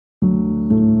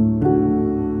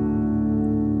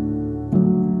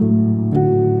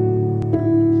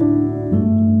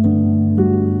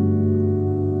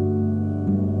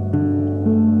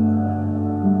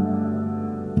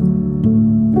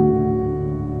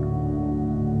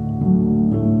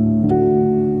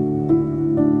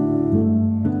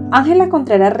Ángela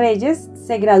Contreras Reyes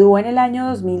se graduó en el año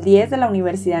 2010 de la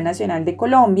Universidad Nacional de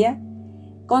Colombia,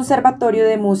 Conservatorio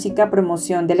de Música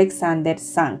Promoción de Alexander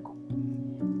Sanco.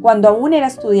 Cuando aún era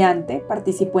estudiante,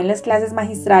 participó en las clases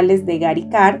magistrales de Gary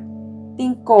Carr,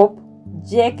 Tinkoff,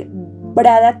 Jek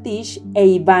Bradatish e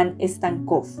Iván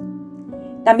Stankov.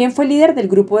 También fue líder del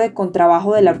grupo de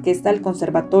contrabajo de la orquesta del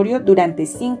conservatorio durante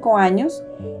 5 años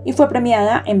y fue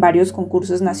premiada en varios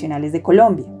concursos nacionales de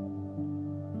Colombia.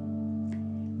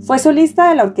 Fue solista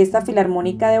de la Orquesta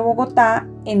Filarmónica de Bogotá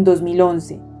en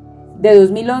 2011. De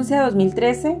 2011 a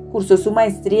 2013 cursó su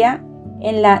maestría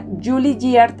en la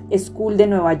Juilliard School de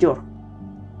Nueva York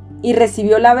y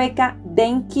recibió la beca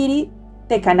Denkiri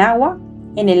Tekanawa.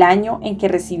 En el año en que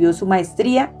recibió su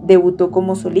maestría, debutó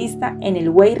como solista en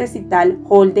el VIII Recital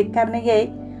Hall de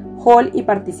Carnegie Hall y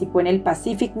participó en el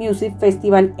Pacific Music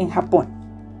Festival en Japón,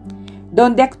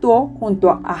 donde actuó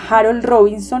junto a Harold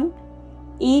Robinson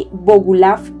y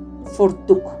Bogusław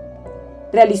Fortuk.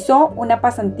 Realizó una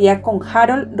pasantía con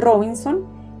Harold Robinson,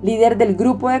 líder del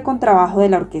grupo de contrabajo de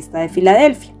la Orquesta de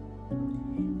Filadelfia.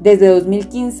 Desde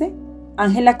 2015,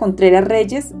 Ángela Contreras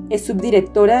Reyes es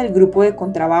subdirectora del grupo de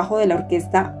contrabajo de la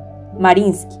Orquesta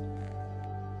Mariinsky.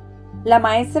 La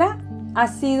maestra ha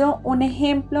sido un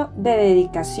ejemplo de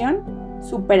dedicación,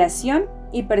 superación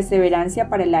y perseverancia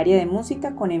para el área de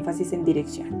música con énfasis en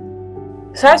dirección.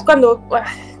 ¿Sabes?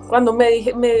 Cuando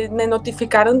me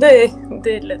notificaron de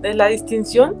la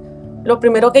distinción, lo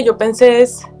primero que yo pensé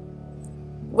es,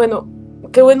 bueno,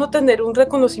 qué bueno tener un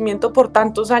reconocimiento por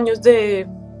tantos años de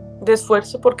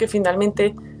esfuerzo, porque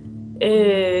finalmente,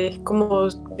 como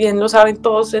bien lo saben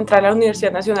todos, entrar a la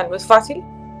Universidad Nacional no es fácil,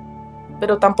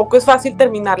 pero tampoco es fácil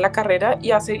terminar la carrera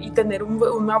y tener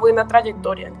una buena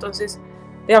trayectoria. Entonces,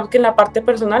 digamos que en la parte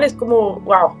personal es como,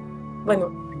 wow,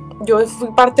 bueno, yo fui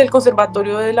parte del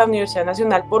conservatorio de la Universidad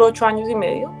Nacional por 8 años y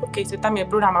medio, porque hice también el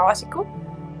programa básico,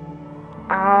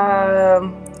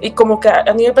 y como que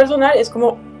a nivel personal es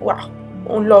como, wow,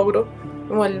 un logro,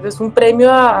 como es un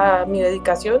premio a mi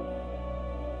dedicación.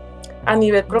 A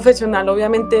nivel profesional,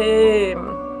 obviamente,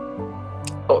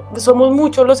 somos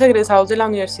muchos los egresados de la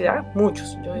universidad,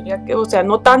 muchos, yo diría que, o sea,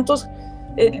 no tantos.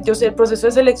 Yo sé, el proceso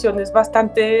de selección es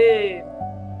bastante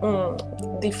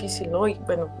difícil, ¿no? Y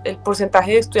bueno, el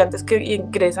porcentaje de estudiantes que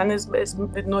ingresan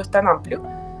no es tan amplio,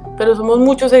 pero somos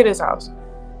muchos egresados.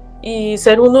 Y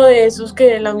ser uno de esos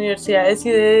que la universidad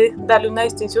decide darle una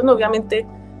distinción, obviamente,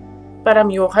 para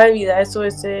mi hoja de vida eso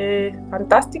es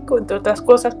fantástico, entre otras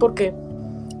cosas, porque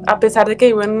a pesar de que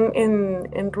vivo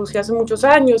en Rusia hace muchos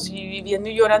años y viví en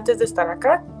New York antes de estar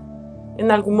acá, en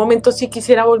algún momento sí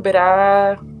quisiera volver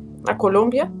a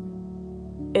Colombia.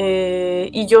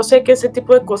 Y yo sé que ese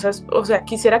tipo de cosas, o sea,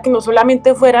 quisiera que no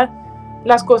solamente fueran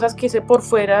las cosas que hice por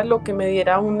fuera lo que me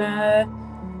diera una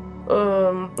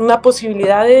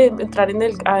posibilidad de entrar en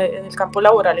el campo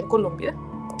laboral en Colombia,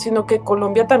 sino que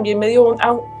Colombia también me dio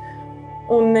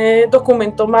un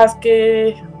documento más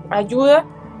que ayuda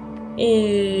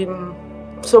y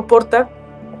soporta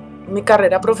mi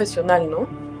carrera profesional,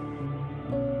 ¿no?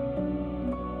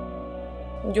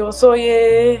 Yo soy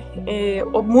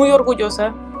muy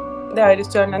orgullosa de haber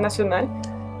estudiado en la Nacional,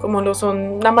 como lo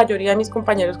son la mayoría de mis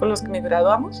compañeros con los que me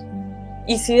graduamos.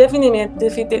 Y sí,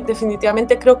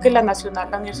 definitivamente creo que la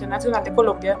Universidad Nacional de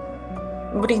Colombia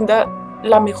brinda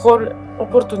la mejor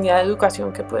oportunidad de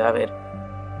educación que pueda haber.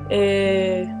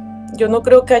 Yo no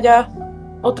creo que haya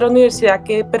otra universidad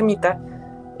que permita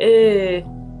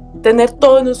tener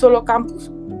todo en un solo campus,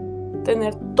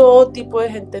 tener todo tipo de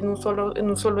gente en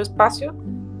un solo espacio.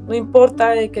 No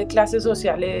importa de qué clase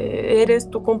social eres,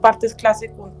 tú compartes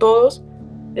clase con todos.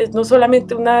 No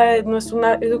solamente no es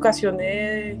una educación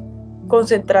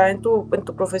concentrada en tu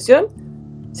profesión,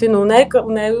 sino una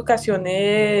educación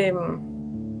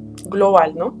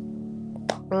global, ¿no?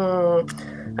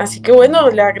 Así que bueno,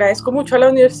 le agradezco mucho a la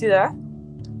universidad,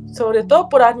 sobre todo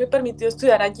por haberme permitido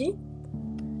estudiar allí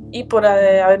y por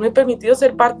haberme permitido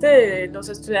ser parte de los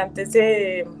estudiantes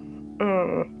de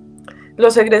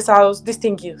los egresados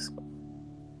distinguidos.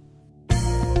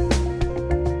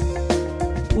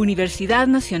 Universidad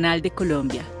Nacional de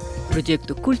Colombia,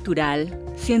 proyecto cultural,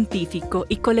 científico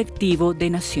y colectivo de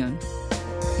nación.